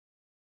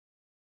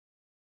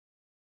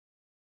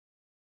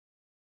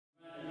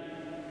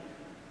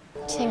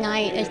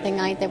Tonight is the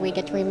night that we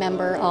get to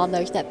remember all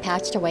those that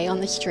passed away on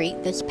the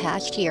street this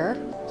past year.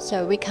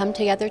 So we come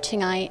together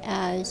tonight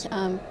as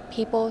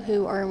people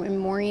who are in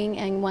mourning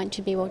and want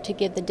to be able to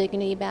give the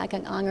dignity back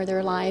and honor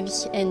their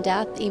lives in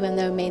death, even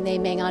though they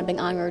may not have been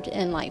honored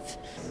in life.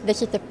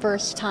 This is the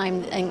first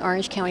time in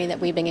Orange County that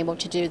we've been able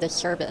to do this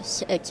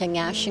service. It's a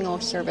national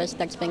service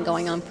that's been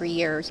going on for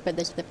years, but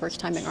this is the first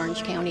time in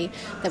Orange County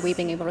that we've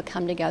been able to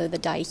come together, the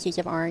Diocese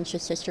of Orange, the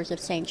Sisters of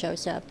St.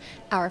 Joseph,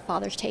 Our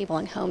Father's Table,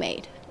 and Home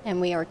Aid. And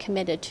we are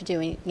committed to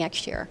doing it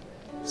next year.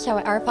 So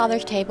at Our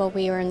Father's Table,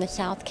 we are in the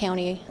South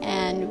County,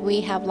 and we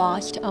have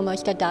lost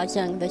almost a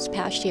dozen this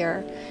past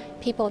year.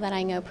 People that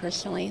I know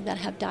personally that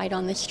have died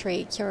on the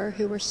streets or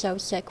who were so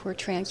sick were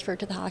transferred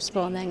to the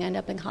hospital and then ended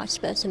up in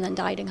hospice and then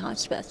died in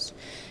hospice.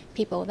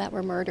 People that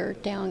were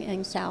murdered down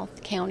in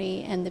South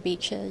County and the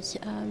beaches.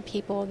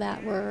 People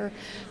that were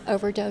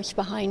overdosed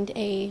behind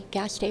a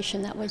gas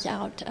station that was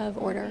out of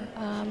order.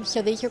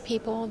 So these are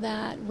people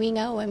that we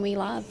know and we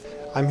love.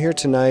 I'm here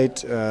tonight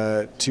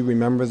to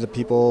remember the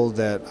people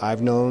that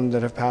I've known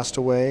that have passed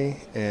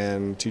away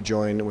and to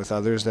join with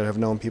others that have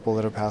known people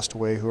that have passed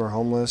away who are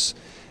homeless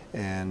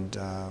and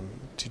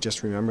to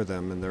just remember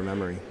them and their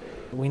memory.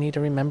 We need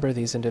to remember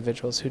these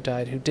individuals who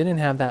died, who didn't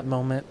have that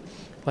moment,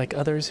 like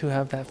others who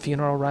have that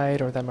funeral rite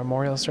or that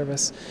memorial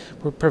service.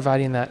 We're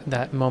providing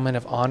that moment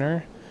of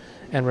honor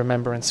and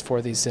remembrance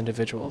for these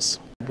individuals.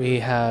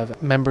 We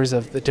have members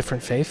of the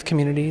different faith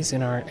communities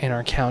in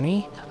our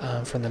county,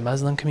 from the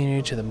Muslim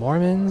community to the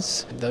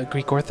Mormons. The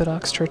Greek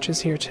Orthodox Church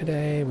is here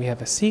today. We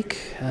have a Sikh.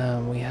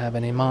 We have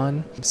an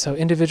Imam. So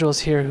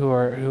individuals here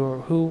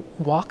who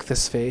walk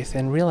this faith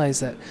and realize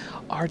that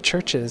our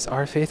churches,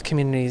 our faith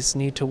communities,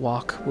 need to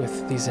walk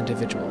with these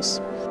individuals.